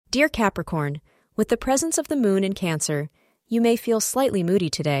Dear Capricorn, with the presence of the moon in Cancer, you may feel slightly moody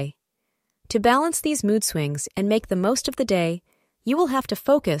today. To balance these mood swings and make the most of the day, you will have to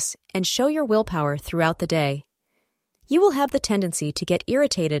focus and show your willpower throughout the day. You will have the tendency to get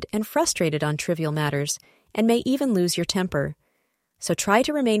irritated and frustrated on trivial matters and may even lose your temper. So try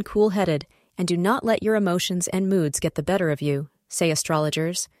to remain cool-headed and do not let your emotions and moods get the better of you, say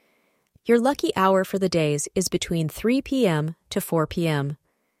astrologers. Your lucky hour for the days is between 3 p.m. to 4 p.m.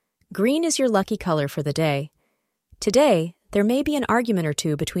 Green is your lucky color for the day. Today, there may be an argument or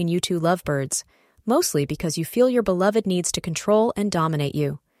two between you two lovebirds, mostly because you feel your beloved needs to control and dominate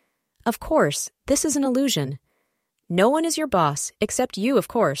you. Of course, this is an illusion. No one is your boss, except you, of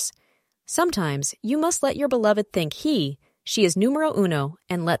course. Sometimes, you must let your beloved think she is numero uno,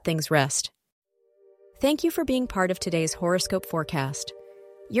 and let things rest. Thank you for being part of today's horoscope forecast.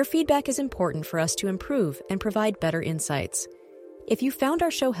 Your feedback is important for us to improve and provide better insights. If you found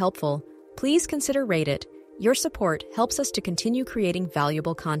our show helpful, please consider rate it. Your support helps us to continue creating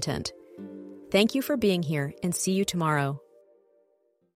valuable content. Thank you for being here and see you tomorrow.